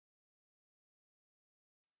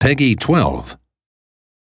Peggy 12.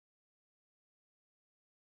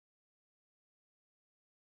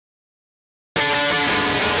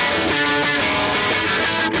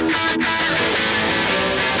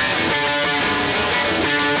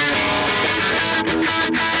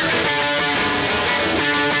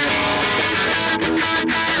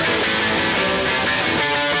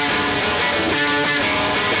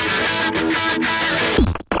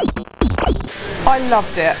 I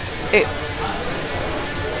loved it.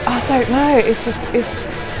 I don't know,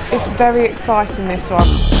 it's very exciting, this one. I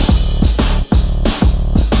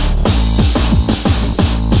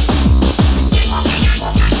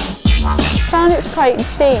found it's quite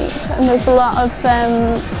deep and there's a lot of,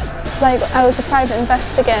 like I was a private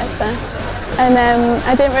investigator and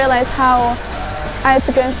I didn't realise how I had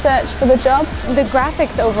to go and search for the job. The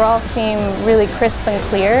graphics overall seem really crisp and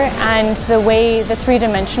clear, and the way the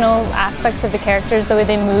three-dimensional aspects of the characters, the way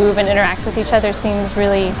they move and interact with each other seems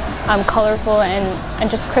really colourful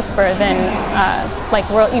and just crisper than like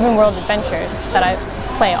even World Adventures that I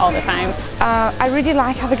play all the time. I really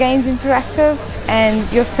like how the game's interactive and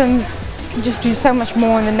your Sims can just do so much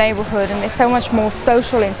more in the neighbourhood, and there's so much more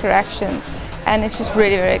social interactions, and it's just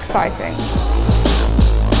really, very exciting.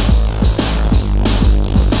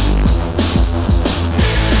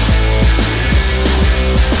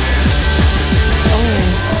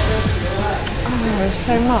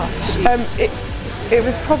 So much. It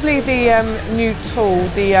was probably the new tool,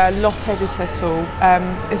 the lot editor tool.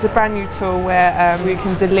 It's a brand new tool where we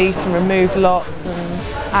can delete and remove lots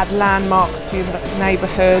and add landmarks to your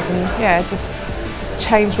neighbourhood and yeah, just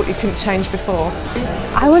change what you couldn't change before.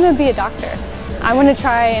 I want to be a doctor. I want to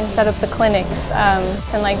try and set up the clinics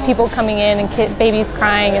and like people coming in and babies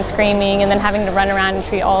crying and screaming and then having to run around and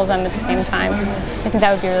treat all of them at the same time. I think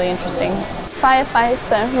that would be really interesting.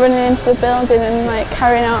 Firefighter running into the building and like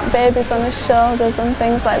carrying out babies on his shoulders and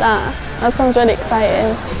things like that. That sounds really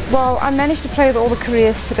exciting. Well, I managed to play with all the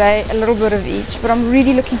careers today, a little bit of each, but I'm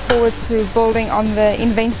really looking forward to building on the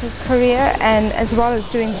inventor's career and as well as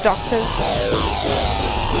doing the doctor's.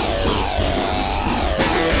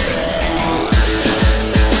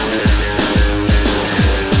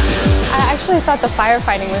 I thought the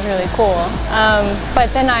firefighting was really cool,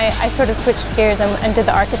 but then I sort of switched gears and did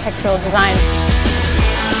the architectural design.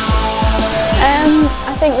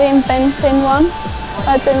 I think the inventing one,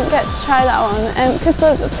 I didn't get to try that one because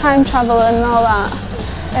of the time travel and all that,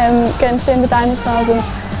 going to see the dinosaurs and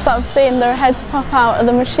sort of seeing their heads pop out of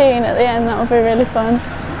the machine at the end, that would be really fun.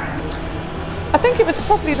 I think it was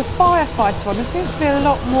probably the firefighter one. There seems to be a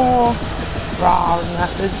lot more rah and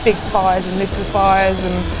that. There's big fires and little fires,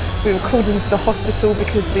 and we were called into the hospital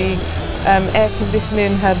because the air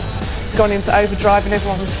conditioning had gone into overdrive and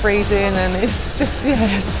everyone was freezing, and it's just, yeah,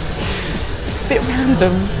 it's a bit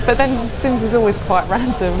random. But then Sims is always quite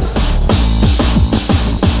random.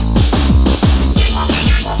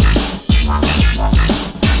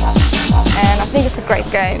 And I think it's a great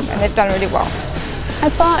game and they've done really well. I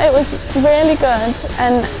thought it was really good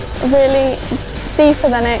and really deeper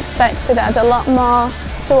than I expected. It had a lot more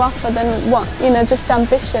to offer than what, just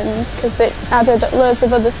ambitions, because it added loads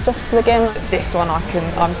of other stuff to the game. This one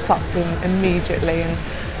I'm sucked in immediately, and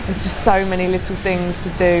there's just so many little things to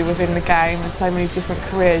do within the game and so many different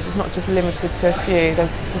careers. It's not just limited to a few,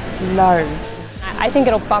 there's just loads. I think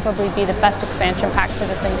it'll probably be the best expansion pack for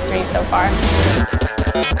The Sims 3 so far.